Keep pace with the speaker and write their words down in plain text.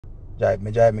Drive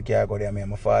my car go there, me and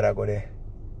my father go there.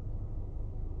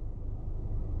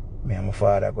 Me and my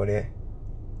father go there.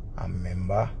 And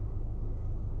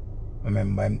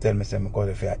remember him tell me say because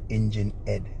if you're engine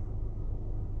head.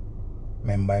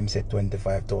 Remember him say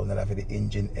 $25,000 for the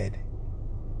engine head.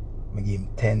 I give him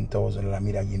 $10,000,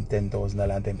 me that give him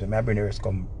 $10,000 and time. So I bring the rest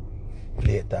come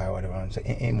later or whatever. So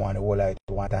him want the whole light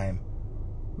one time.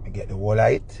 I get the whole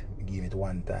light, I give it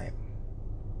one time.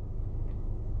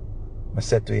 I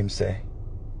said to him, say,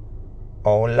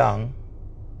 how long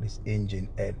this engine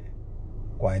head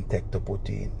going to take to put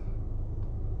in?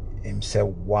 Him say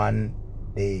 1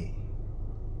 day.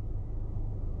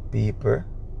 People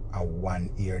are 1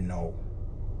 year now.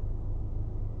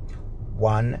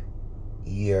 1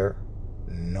 year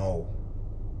now.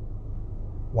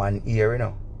 1 year, you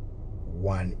know.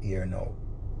 1 year now.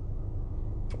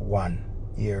 1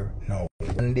 year now.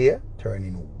 1 day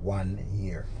turning 1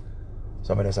 year.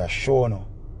 Somebody does a show now.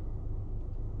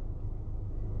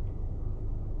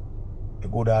 The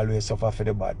good always suffer for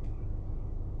the bad.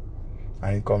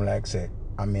 And it come like say,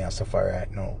 I may suffer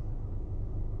right now.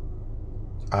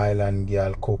 Island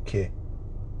girl cookie.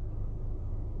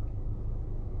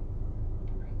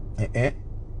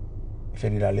 If you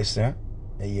need a listen,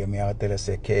 you hear me out tell you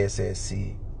say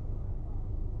KSSC.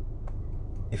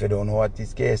 If you don't know what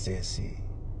is KSSC,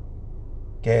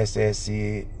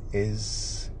 KSSC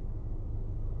is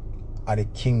at the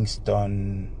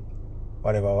Kingston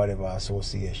whatever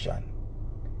association,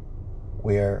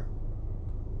 where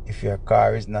if your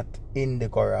car is not in the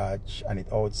garage and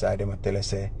it's outside, them will tell you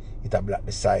say it a block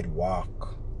the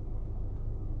sidewalk.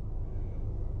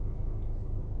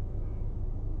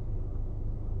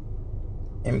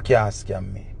 Him can't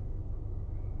scam me.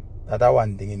 That's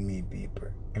one thing in me, people.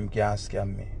 Him can't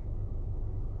scam me.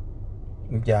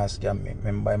 Him can't scam me.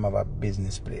 Remember, him have a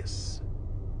business place.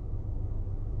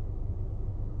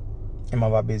 Him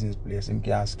have a business place. Him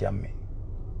can't scam me.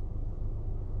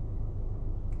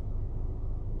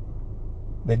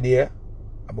 The day,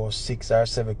 about 6 or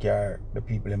 7 car, the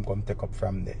people him come take up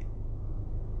from there.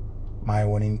 My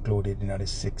one included in the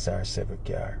 6 or 7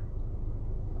 car.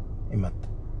 Him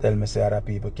tell me say other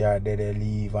people car they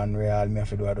leave and real me have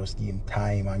to do I just give him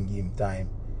time and give him time.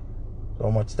 So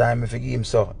much time if you give him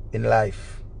so in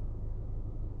life.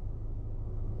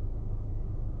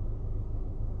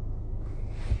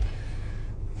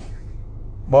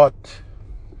 But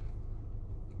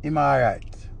him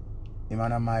alright. Him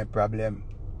not my problem.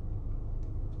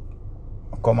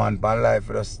 I come on pan life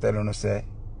just tell you say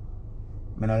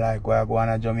me not like where I go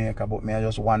on Jamaica, but me are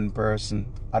just one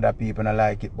person. Other people not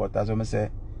like it, but as I say,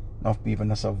 enough people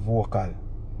not so vocal.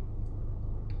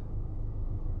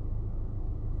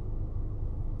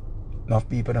 Enough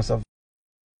people not so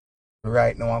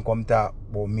right now and come talk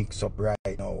about mix up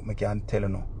right now. I can't tell you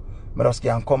no. I just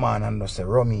can come on and just say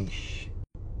Romish.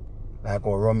 Like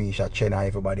how Romish at China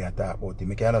everybody talk about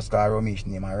it. I can just call Romish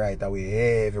name and right away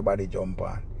hey, everybody jump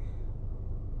on.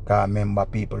 Because remember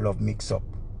people love mix up.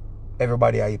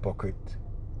 Everybody a hypocrite.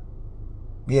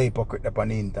 Be a hypocrite upon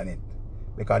the internet.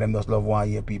 Because them just love one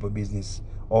hear people business.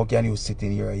 How can you sit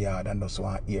in your yard and just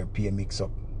want to hear pay mix up?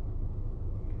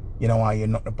 You don't want to hear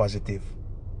nothing positive.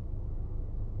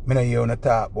 I don't hear no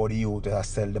talk about the youth that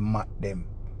sell the mat them.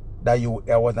 That youth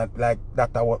that was not like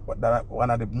that one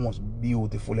of the most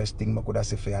beautifulest things I could have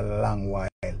said for a long while.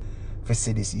 To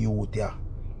see this youth here.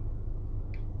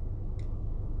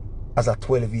 As a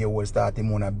 12-year-old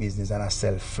starting on a business and I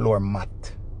sell floor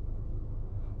mat.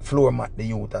 Floor mat the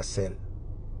youth I sell.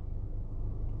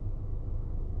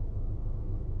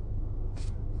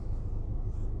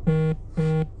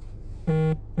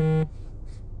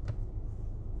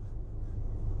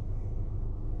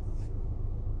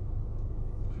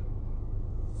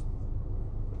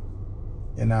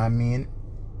 You know what I mean?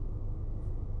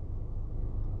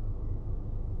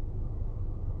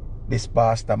 This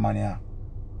pastor man here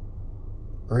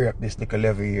rape this little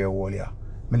 11-year-old here.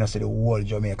 I don't see the whole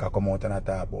Jamaica come out and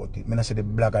talk about it. I don't see the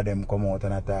blogger them come out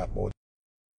and talk about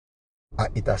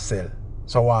it. It a sell.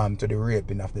 So I'm to the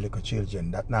raping of the little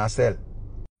children. That not sell.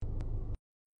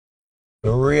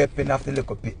 The raping of the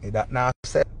little pitney. That not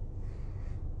sell.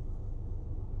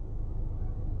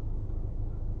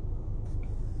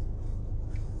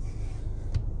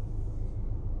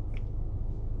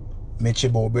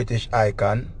 Michibo British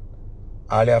icon.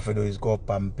 All you have to do is go up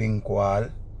on Pink Wall.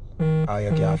 Or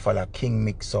you can follow King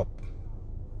Mix Up.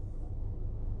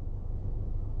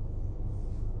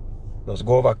 Just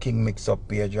go over King Mix Up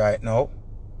page right now.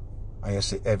 And you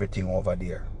see everything over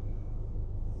there.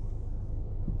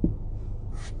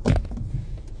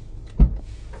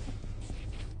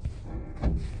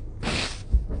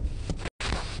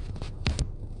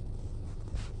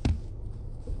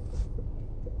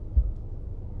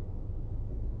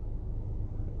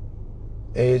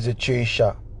 Here's a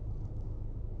Trisha.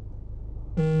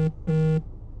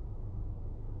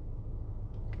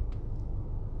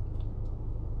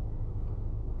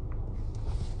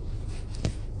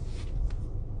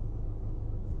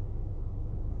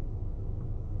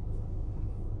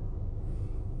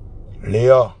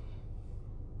 Leo,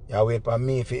 you wait for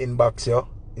me if you inbox you.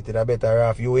 It is better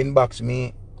if you inbox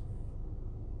me.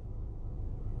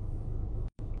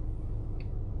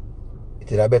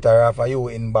 It is better if you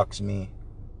inbox me.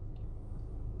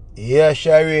 Yeah,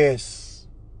 Sharice.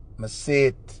 I see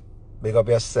it. Big up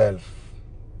yourself.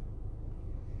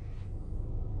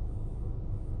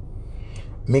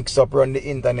 Mix up run the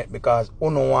internet because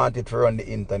who don't want it to run the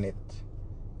internet.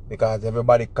 Because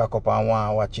everybody cock up and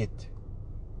want to watch it.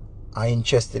 I'm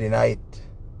interested in it.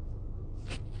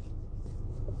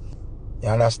 You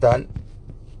understand?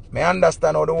 I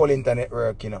understand how the whole internet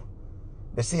work, you know.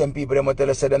 The same people, they might tell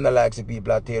us them the likes of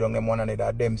people that tear down them one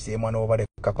another. Them same man over the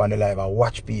cock on the live and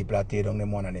watch people that tear down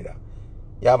them one another.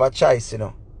 You have a choice, you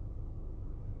know.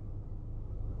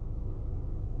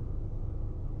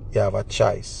 You have a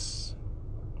choice.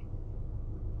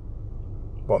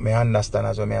 But me understand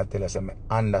as well, I tell us,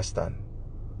 I understand.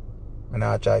 I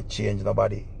not try to change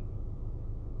nobody.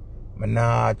 I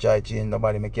not try to change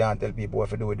nobody. I can't tell people what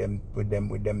to do with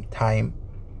them time.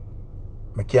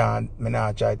 I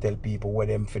not try to tell people what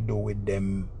them to do with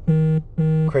them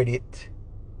credit.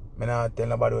 I not tell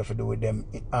nobody what to do with them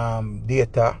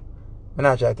data. I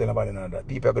not try to tell nobody none of that.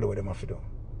 People are going to do what them have to do.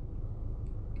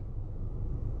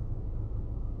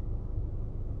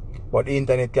 But the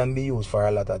internet can be used for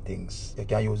a lot of things. You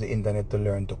can use the internet to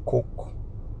learn to cook.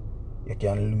 You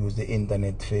can use the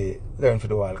internet to learn to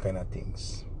do all kind of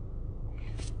things.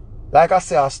 Like I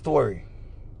say, a story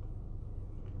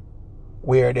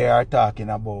where they are talking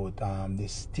about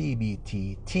this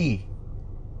pt2.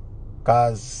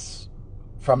 Because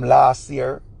from last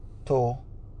year to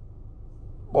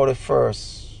about the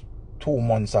first 2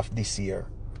 months of this year,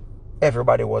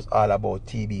 everybody was all about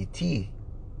TBT.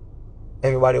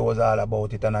 Everybody was all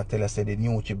about it, and I tell us the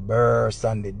new chip burst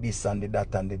and the this and the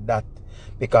that and the that.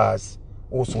 Because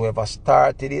whosoever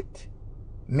started it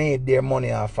made their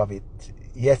money off of it.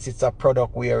 Yes, it's a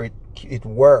product where it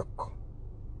work.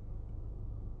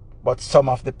 But some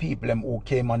of the people who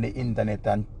came on the internet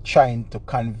and trying to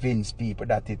convince people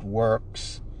that it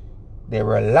works, they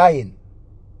were lying.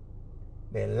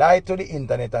 They lied to the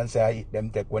internet and say I eat them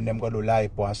take when them go to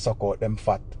lipo and suck out them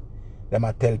fat. Them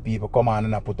a tell people come on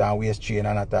and I put on waist chain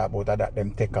and I talk about that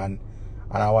them take and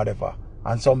whatever.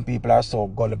 And some people are so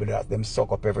gullible that them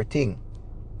suck up everything.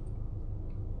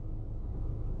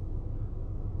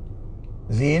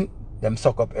 Zine, them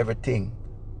suck up everything.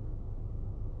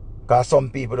 Because some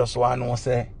people just want to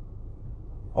say,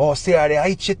 oh, see how they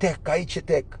eat your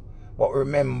tech. But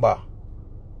remember,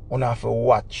 you have to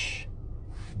watch.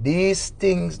 These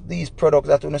things, these products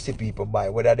that you see people buy,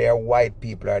 whether they are white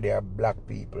people or they are black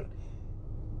people,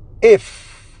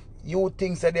 if you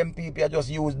think that them people just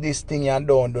use this thing and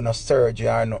don't do no surgery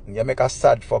or nothing, you make a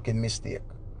sad fucking mistake.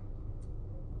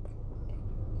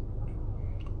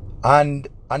 And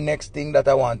a next thing that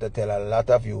I want to tell a lot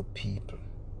of you people,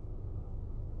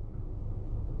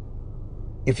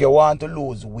 if you want to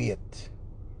lose weight,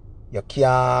 you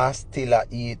can't still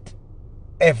eat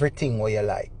everything what you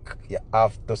like. You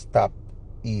have to stop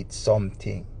eat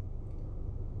something.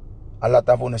 A lot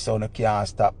of you say you can't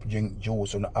stop drink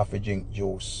juice, you have to drink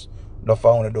juice. The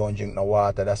fact you don't drink no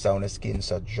water, that's how your skin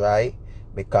so dry,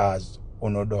 because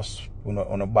your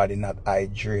body not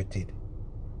hydrated.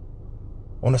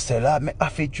 You say, Lord, I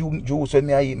have to drink juice when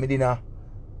I eat my dinner.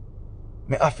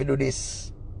 I have to do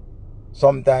this.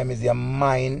 Sometimes your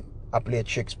mind play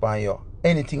tricks on you.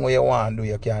 Anything what you want to do,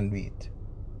 you can do it.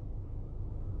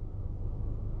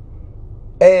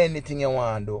 Anything you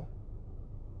want to do,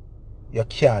 you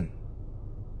can.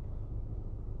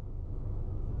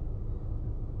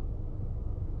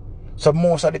 So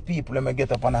most of the people let me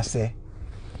get up and I say,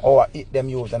 oh, I eat them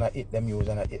use and I eat them use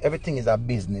and I eat. Everything is a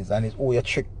business and it's who you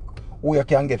trick, who you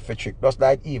can get for trick. Just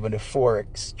like even the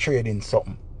Forex trading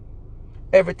something.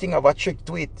 Everything have a trick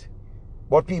to it.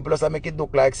 But people just make it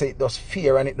look like say it does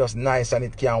fear and it does nice and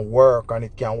it can work and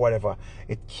it can whatever.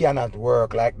 It cannot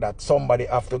work like that. Somebody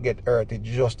have to get hurt. It's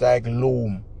just like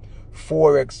loom.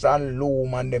 Forex and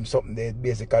loom and them something, they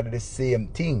basically the same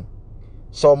thing.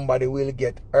 Somebody will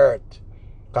get hurt.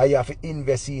 Because you have to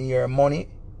invest in your money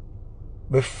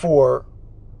before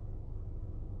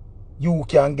you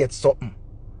can get something.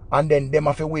 And then them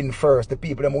have to win first. The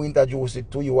people who introduce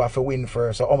it to you have to win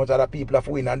first. So how much other people have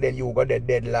to win and then you got the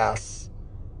dead last.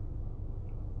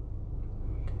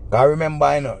 Because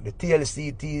remember, you know, the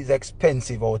TLCT is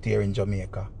expensive out here in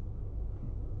Jamaica.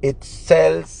 It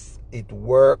sells, it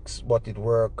works, but it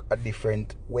works a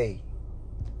different way.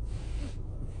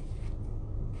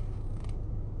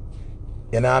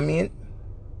 You know what I mean?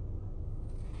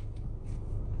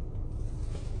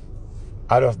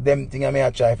 Out of them things I may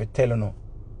try to tell you now.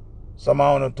 Some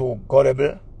I want to too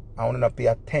gullible. I want to pay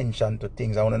attention to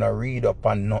things. I want to read up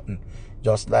on nothing.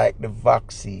 Just like the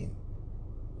vaccine.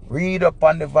 Read up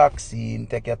on the vaccine.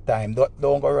 Take your time. Don't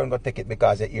go around and go take it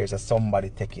because your ears are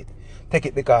somebody take it. Take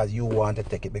it because you want to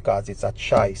take it, because it's a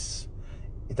choice.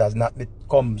 It has not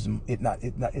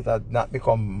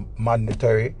become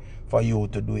mandatory for you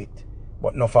to do it.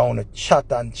 But no, if I want to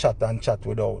chat and chat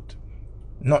without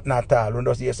nothing at all. When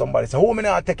just hear somebody say, who me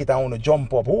not take it, I want to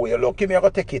jump up. Who you lucky me I go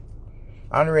take it?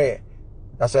 And Ray,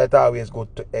 that's why it's always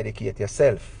good to educate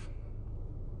yourself.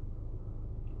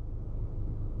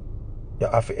 You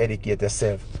have to educate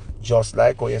yourself. Just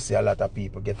like how you see a lot of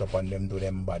people get up and them do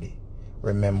them body.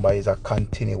 Remember, it's a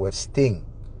continuous thing.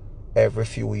 Every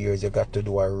few years you got to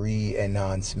do a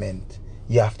re-enhancement.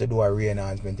 You have to do a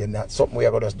re-enhancement. And that's something we are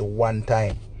going to just do one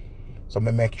time. So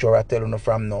me make sure I tell you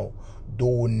from now.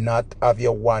 Do not have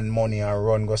your one money and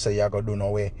run go say you're going to do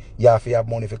no way. You have to have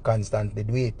money for constantly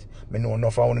do it. I know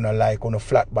enough I want to like on a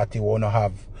flat body you want to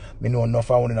have. I know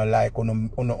enough I want to like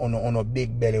on a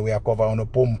big belly where you cover on a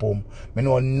pum pum. I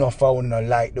know enough I want to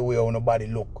like the way on a body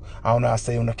look. I want to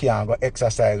say you can't go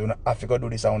exercise. You have to go do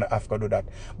this, I want to have to do that.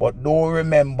 But do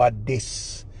remember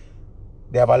this.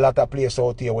 They have a lot of places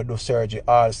out here where do surgery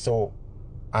also.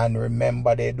 And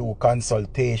remember they do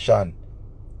consultation.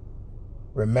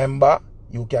 Remember,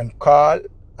 you can call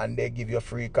and they give you a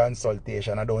free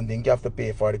consultation. I don't think you have to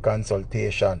pay for the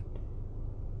consultation.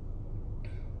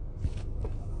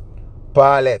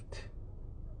 Paulette.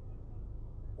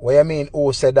 What you mean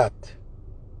who said that?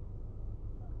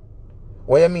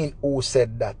 What you mean who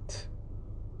said that?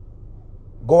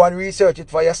 Go and research it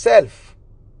for yourself.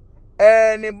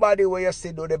 Anybody where you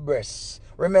see do the breasts,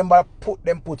 remember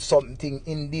put something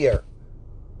in there.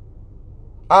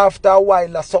 After a while,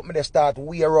 that's something they start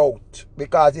wear out.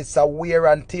 Because it's a wear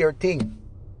and tear thing.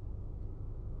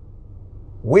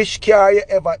 Which car you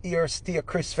ever hear stay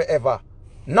crisp forever?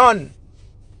 None.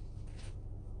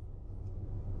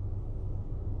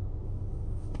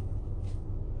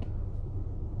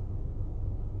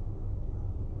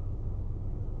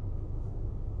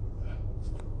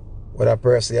 What a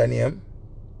person your name?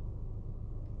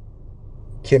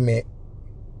 Kimai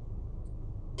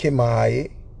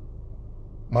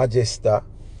Majesta.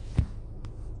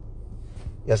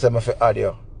 You say me fi add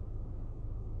you.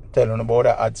 Tell you about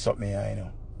that add something here, you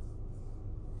know.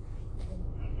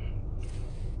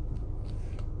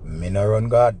 Me no run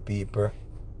God people.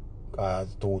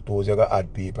 Cause two you got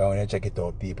add people. When you check it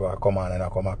out, people are come on and I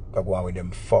go on with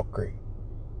them fuckery.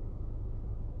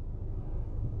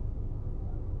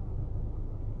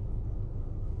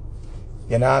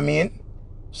 You know what I mean?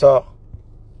 So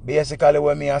basically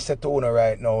what me I say to you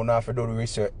right now, you have to do the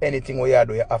research. Anything what you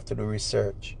do, you have to do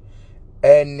research.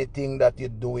 Anything that you're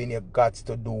doing, you got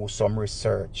to do some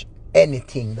research.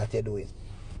 Anything that you're doing,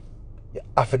 you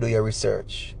have to do your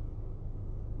research.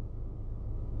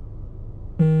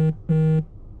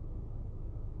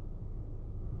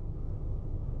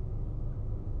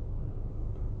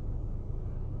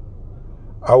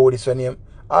 How would this name?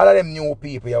 All of them new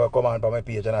people you will come on my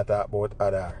page and I talk about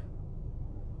other.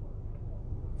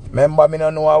 Remember, me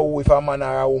don't know who, if a man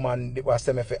or a woman was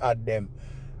say me fi add them.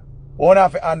 One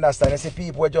have to understand, you see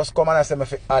people just come and say me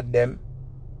fi add them.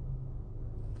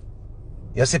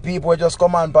 You see people just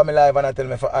come on for me live and I tell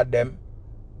me for add them.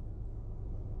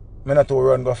 Me not to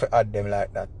run go for add them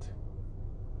like that.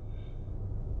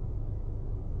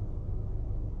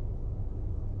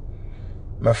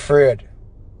 I'm afraid.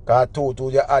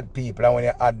 Because you add people and when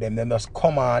you add them, they just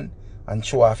come on and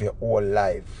show off your whole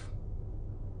life.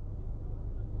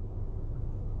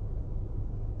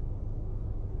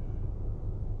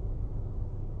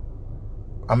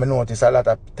 I notice a lot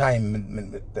of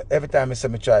time, every time I say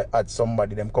me try add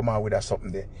somebody, them come on with a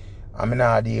something there. I'm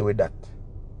not deal with that.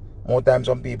 More times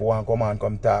some people want to come on,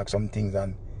 come talk some things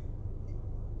and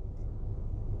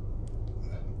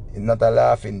it's not a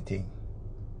laughing thing.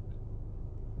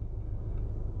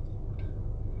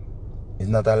 It's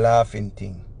not a laughing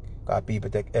thing. Because people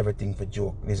take everything for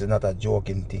joke. This is not a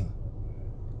joking thing.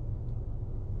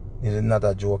 This is not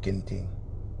a joking thing.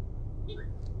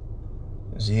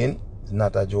 See? It's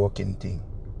not a joking thing.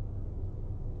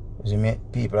 You see me?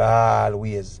 People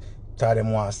always tell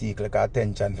them want to seek like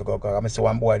attention for go. I say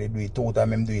one boy they do it 2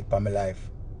 times him do it for my life.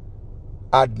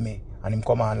 Add me and him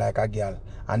come on like a girl.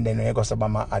 And then when you go to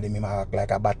my add him act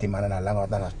like a batty man and a long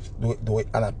out and do it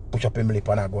and I push up him lip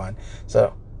and I go on.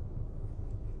 So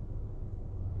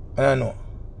I don't know.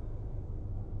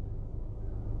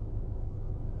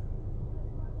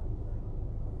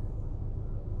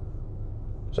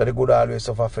 So the good always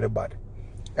suffer for the bad.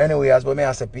 Anyway, as we may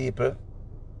I say, people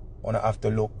wanna have to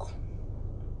look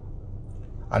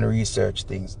and research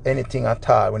things. Anything at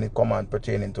all when it comes on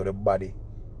pertaining to the body.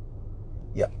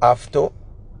 You have to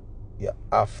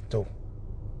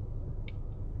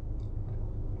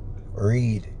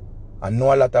read. I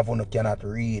know a lot of you cannot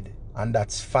read, and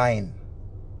that's fine.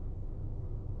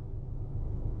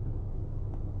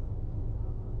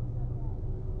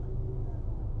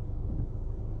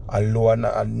 I know a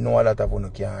lot of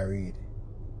you can't read.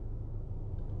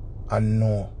 I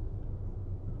know.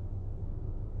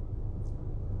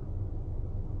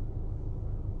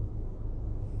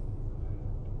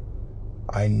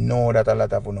 I know that a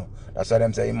lot of you know. That's why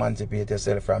them say emancipate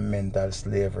yourself from mental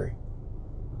slavery.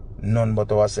 None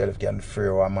but ourselves can free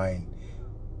our mind.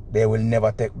 They will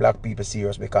never take black people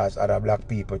serious because other black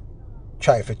people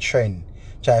try to trend,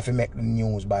 try to make the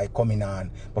news by coming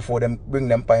on. Before them bring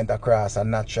them point across a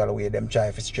natural way, them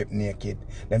try to strip naked,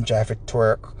 them try to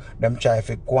twerk, them try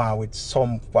to go on with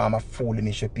some form of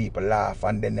foolishness with people laugh,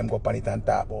 and then them go on it and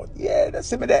talk about, yeah,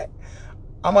 see me there.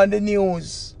 I'm on the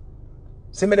news.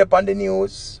 See me there on the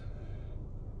news.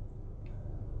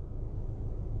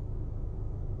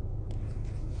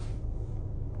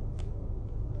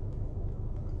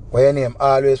 What your name?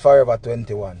 Always Forever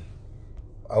 21.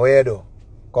 Where you do?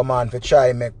 Come on for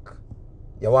try make.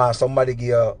 You want somebody give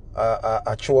you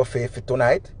a trophy for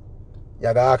tonight? You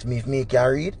gotta ask me if me can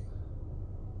read?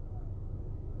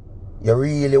 You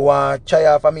really want to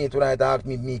try for me tonight to ask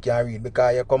me if me can read?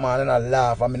 Because you come on and I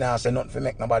laugh and I not say nothing for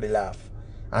make nobody laugh.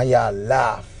 And you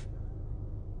laugh.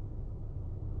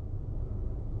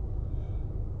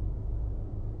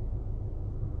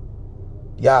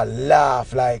 You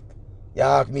laugh like you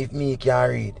ask me if me can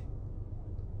read.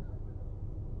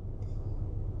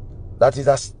 That is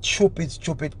a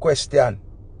stupid question.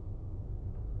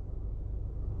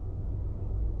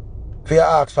 If you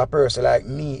ask for a person like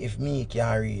me if me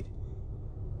can read.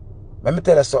 Let me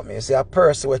tell you something. You see, a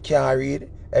person who can't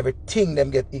read, everything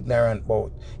them get ignorant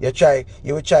about. You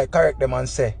will try correct them and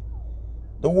say,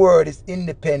 the word is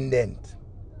independent.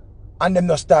 And them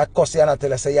not start cussing and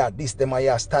tell us, say, yeah, this, them,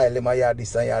 yeah, style, them, yeah,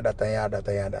 this, and yeah, that, and yeah, that,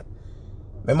 and yeah, that.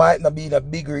 I might not be a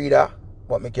big reader,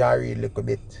 but I can read a little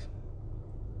bit.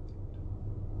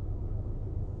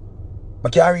 I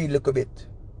can read a little bit.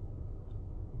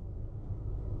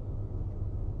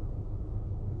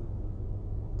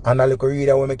 And a little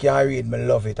reader when I can read, I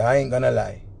love it. I ain't gonna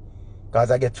lie. Because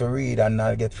I get to read and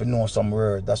I get to know some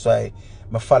words. That's why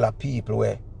I follow people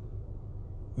where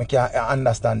I can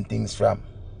understand things from.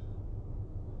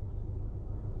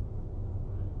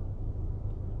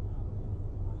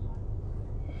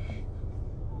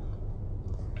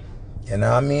 You know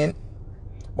what I mean?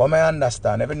 But I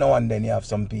understand. Every now and then you have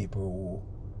some people who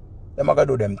they are gonna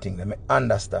do them things. I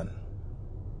understand.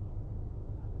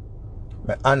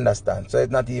 I understand. So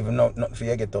it's not even not for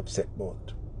you to get upset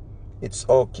about. It's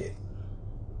okay.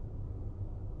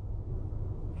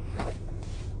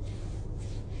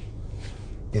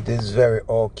 It is very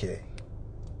okay.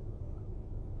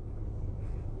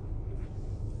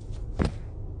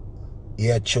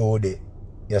 Yeah, Chode.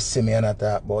 You see me and I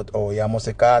talk about oh, you must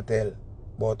say cartel.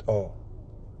 But oh.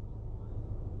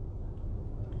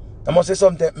 I must say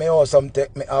some take me oh, some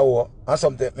take me oh, and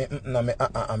some take me me me.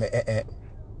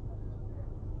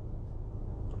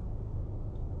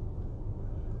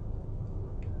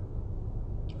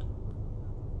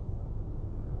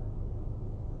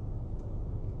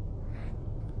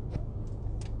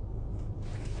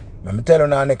 Let me tell you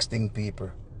now next thing,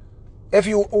 people. If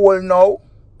you all know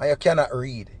and you cannot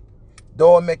read,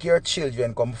 don't make your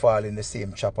children come fall in the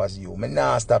same trap as you. Me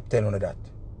nah stop telling you that.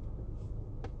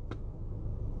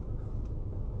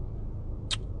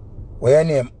 What your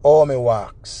name? How me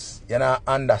works. You not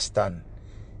understand.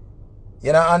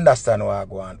 You not understand what I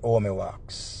go on. How me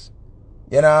works.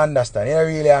 You not understand. You don't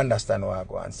really understand what I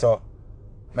go on. So,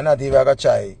 I'm not even going to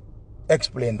try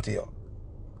explain to you.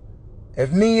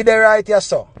 If me the right here,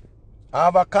 so, I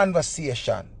have a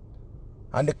conversation.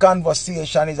 And the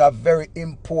conversation is a very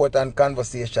important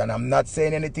conversation. I'm not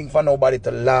saying anything for nobody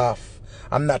to laugh.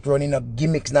 I'm not running no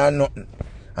gimmicks, nor nothing.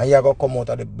 And you're going to come out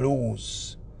of the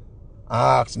blues and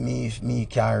ask me if me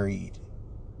can read.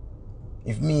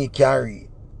 If me can read.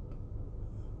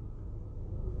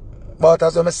 But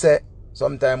as I say,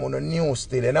 sometimes on the news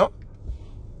still, you know.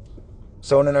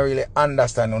 So I don't really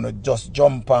understand. I just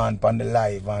jump on the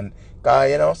live. And,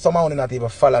 cause, you know, some of them not even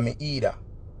follow me either.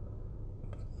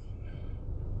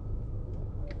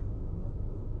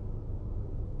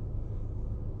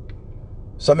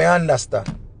 So me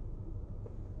understand.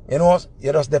 You know,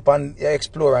 you just depend, you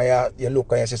explore and you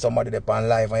look and you see somebody depend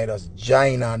life and you just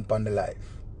join on upon the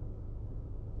life.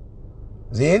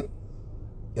 See? You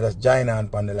just join on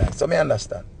upon the life. So me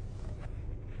understand.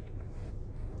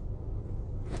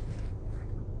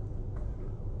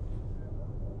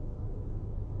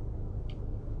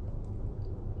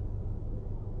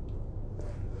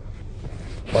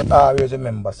 But I always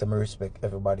remember, so I respect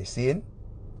everybody. Seeing?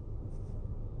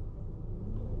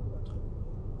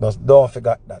 Just don't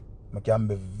forget that. I can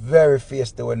be very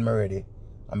feisty when I'm ready.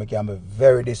 And I can be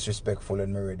very disrespectful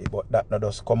when I'm ready. But that not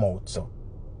just come out, so.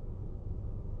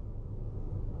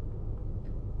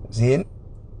 Seeing?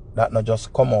 That not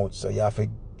just come out, so you have to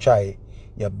try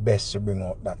your best to bring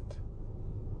out that.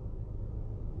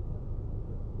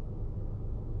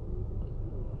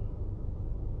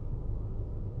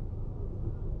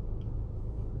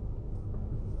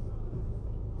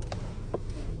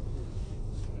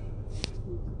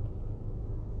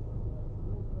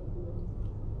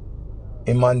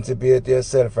 Emancipate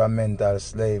yourself from mental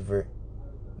slavery.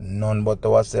 None but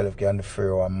ourselves can free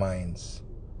our minds.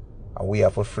 And we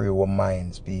have to free our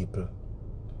minds, people.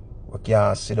 We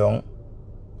can't sit down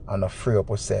and free up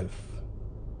ourselves.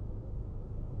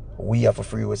 We have to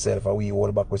free ourselves and we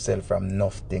hold back ourselves from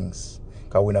enough things.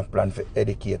 Because we don't plan to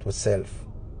educate ourselves.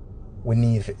 We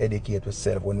need to educate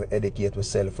ourselves. When we educate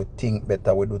ourselves, we think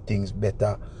better, we do things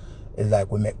better. It's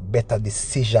like we make better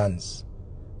decisions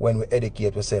when we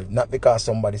educate ourselves. Not because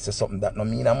somebody says something that no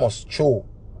mean I must show.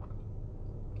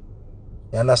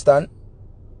 You understand?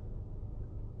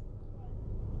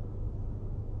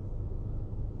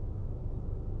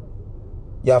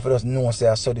 You have to just know, say,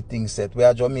 I saw the thing set. We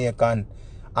are Jamaican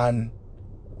and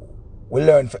we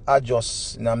learn to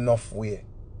adjust in enough way.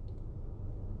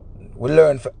 We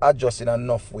learn to adjust in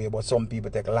enough way, but some people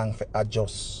take long to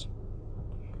adjust.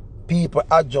 People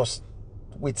adjust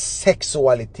with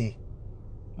sexuality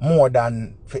more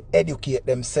than to educate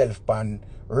themselves on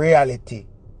reality.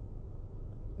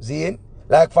 See?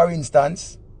 Like for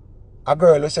instance, a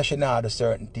girl who says she not do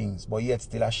certain things, but yet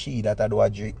still a she that I do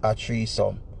a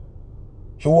threesome.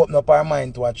 She open up her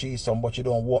mind to a threesome, but she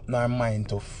don't open her mind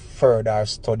to further her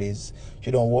studies. She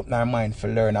don't open her mind to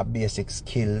learn her basic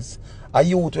skills. A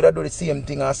youth would do the same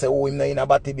thing and say, oh, I'm not in a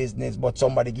batty business, but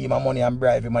somebody give him money and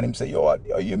bribe him and him say, yo,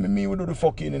 you me we do the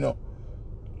fucking, you know.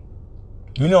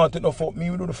 Me not take no fuck, me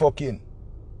we do the fucking.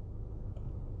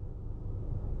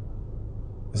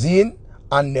 Zine?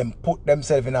 And them put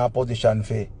themselves in a position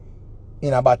for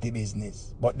in a batty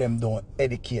business. But them don't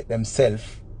educate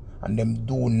themselves and them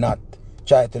do not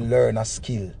try to learn a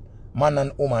skill. Man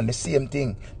and woman, the same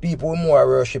thing. People with more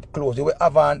worship clothes. You will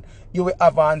have on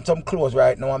some clothes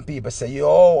right now and people say,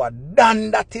 yo, I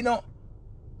done that, you know.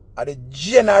 Are the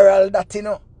general that, you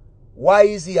know. Why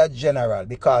is he a general?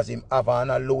 Because him have on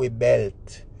a Louis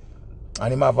belt.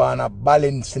 And him have on a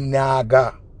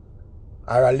Balenciaga.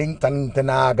 Or a Linton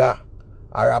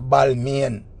or a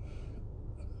Balmain.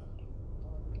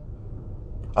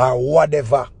 Or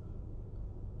whatever.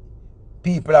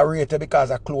 People are rated because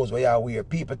of clothes where you wear.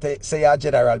 People say you're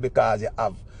general because you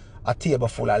have a table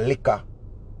full of liquor.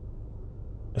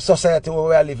 The society where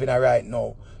we are living in right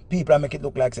now, people make it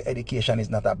look like education is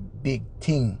not a big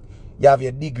thing. You have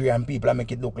your degree and people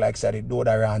make it look like the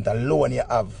deodorant alone you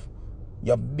have.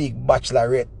 Your big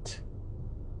bachelorette.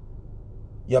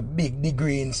 Your big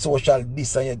degree in social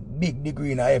this and your big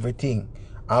degree in everything.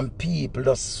 And people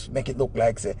just make it look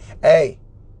like say, hey,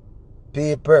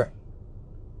 paper.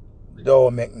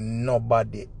 Don't make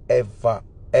nobody ever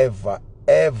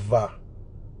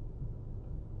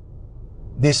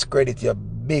discredit your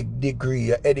big degree,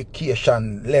 your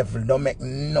education level. Don't make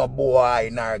no boy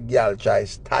nor girl try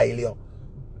style you.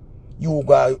 You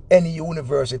go any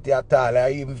university at all, or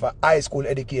even for high school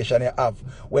education you have,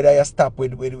 whether you stop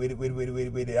with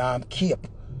cape,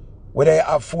 whether you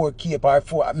have 4 cape or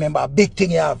 4, remember a big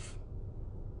thing you have.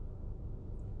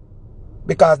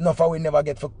 Because nothing we never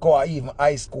get for go even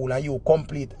high school and you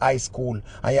complete high school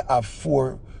and you have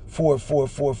 4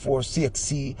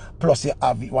 6C plus you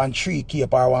have 1 3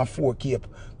 cape or 1 4 cape.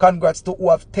 Congrats to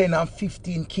who have 10 and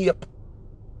 15 cape.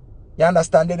 You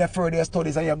understand? Then you further your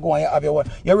studies and you go and you have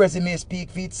your resume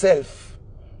speak for itself.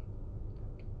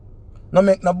 No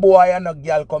make no boy and no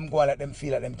girl come go and let them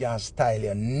feel like them can style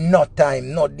you. No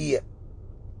time, no day.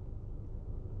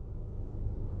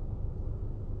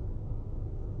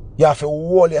 You have to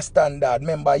hold your standard.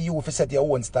 Remember, you have to set your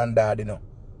own standard, you know.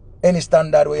 Any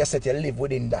standard where you set, you live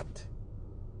within that.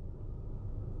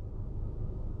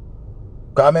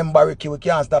 Because remember, Ricky, we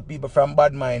can't stop people from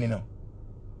bad mind, you know.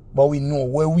 But we know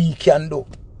what we can do.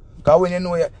 Because when you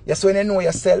know, when you know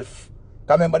yourself,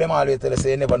 remember them always tell you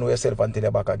say you never know yourself until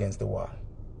you're back against the wall.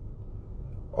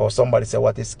 Or somebody say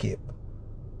what is cape?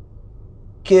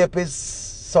 Cape is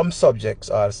some subjects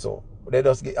also. They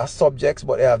just get subjects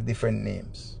but they have different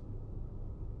names.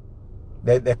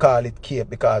 They call it cape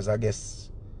because I guess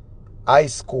high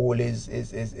school is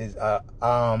it's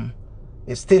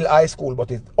still high school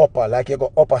but it's upper, like you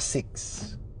go upper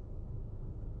 6.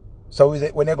 So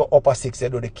when you go upper 6 you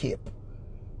do the cape.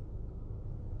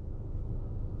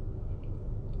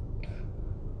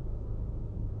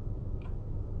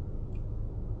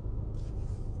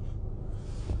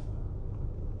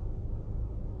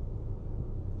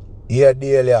 Yeah,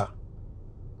 Delia.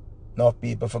 Enough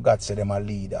people forgot to say them a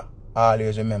leader.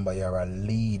 Always remember you're a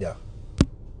leader.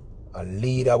 A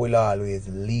leader will always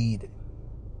lead.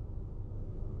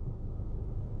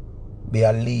 Be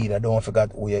a leader. Don't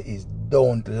forget who you is.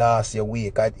 Don't last your way.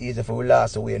 Because it's easy for you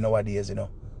last your way nowadays, you know.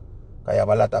 Because you have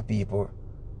a lot of people.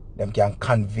 Them can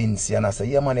convince you and I say,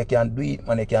 yeah man, you can do it,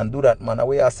 man, you can do that, man.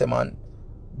 Away I say, man,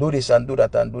 do this and do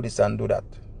that and do this and do that.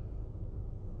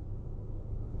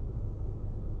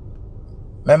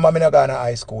 Remember, me not going to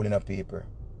high school in a paper.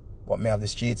 But me have the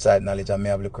street side knowledge and me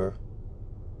have little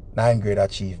 9th grade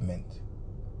achievement.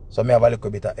 So me have a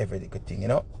little bit of every little thing, you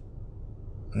know.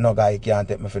 No guy can't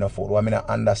take me for no food. What I not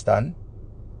understand,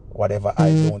 whatever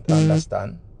I don't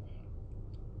understand.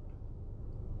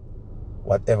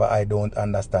 Whatever I don't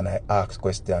understand, I ask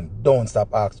question. Don't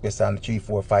stop asking question 3,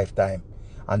 4, 5 times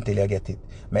until you get it.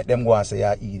 Make them go and say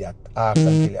you're idiot. Ask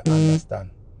until you understand.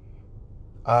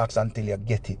 Ask until you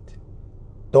get it.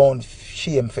 Don't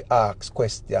shame for ask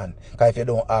question. Because if you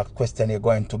don't ask question, you're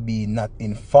going to be not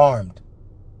informed.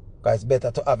 Because it's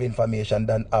better to have information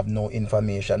than have no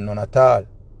information, none at all.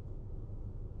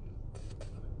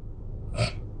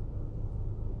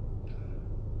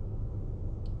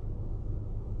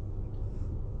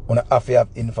 You have to have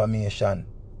information.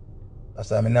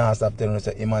 That's why I'm not stop telling you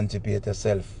to emancipate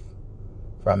yourself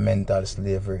from mental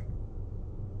slavery.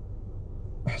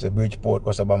 So Bridgeport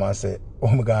goes up and say, oh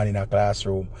my God, in a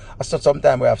classroom. I said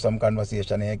sometimes we have some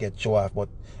conversation and you get show off, but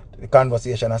the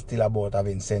conversation is still about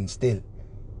having sense still.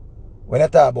 When I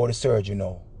talk about the surgery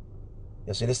now,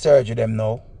 you see the surgery them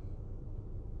now.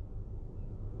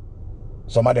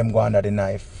 Some of them go under the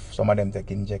knife, some of them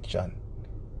take injection.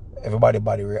 Everybody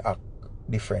body react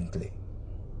differently.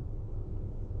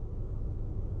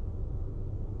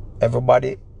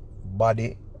 Everybody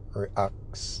body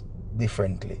reacts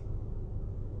differently.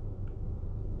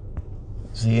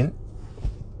 See,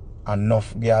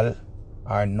 enough girl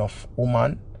or enough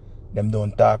woman, them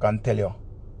don't talk and tell you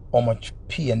how much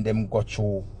pain them go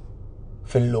through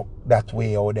for look that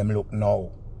way or them look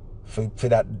now. For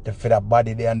that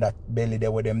body there and that belly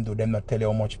there what them do, them not tell you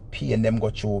how much pain them go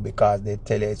through because they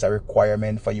tell you it's a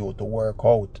requirement for you to work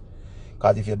out.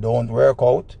 Because if you don't work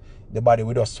out, the body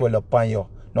will just swell up on you.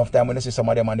 Enough time when you see some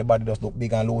of them and the body just look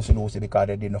big and loosey because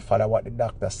they didn't follow what the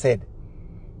doctor said.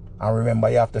 And remember,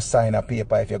 you have to sign a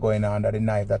paper if you're going under the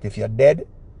knife that if you're dead,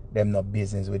 them no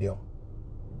business with you.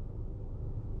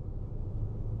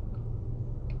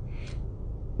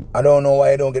 I don't know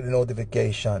why I don't get the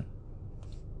notification.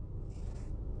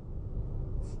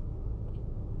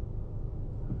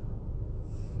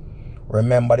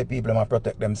 Remember, the people must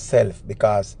protect themselves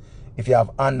because if you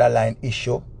have underlying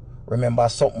issue, remember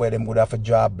something where them would have to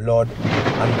draw blood and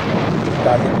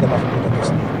them have to put up your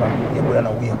sleep and you would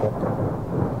not wake up.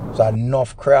 So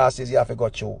enough crosses you have to go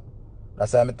through.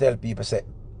 That's why I tell people, say,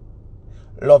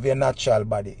 love your natural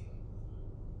body.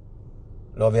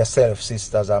 Love yourself,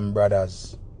 sisters and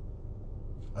brothers.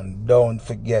 And don't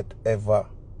forget ever,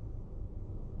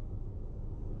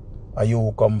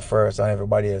 you come first and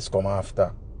everybody else come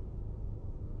after.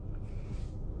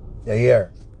 You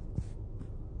hear?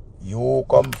 You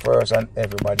come first and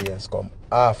everybody else come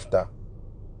after.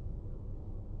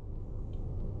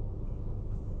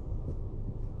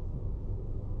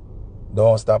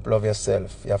 Don't stop love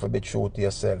yourself. You have to be true to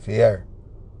yourself. Here.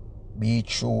 Be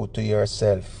true to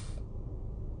yourself.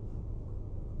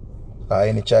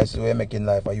 Any choice you make in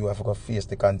life, you have to face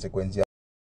the consequences.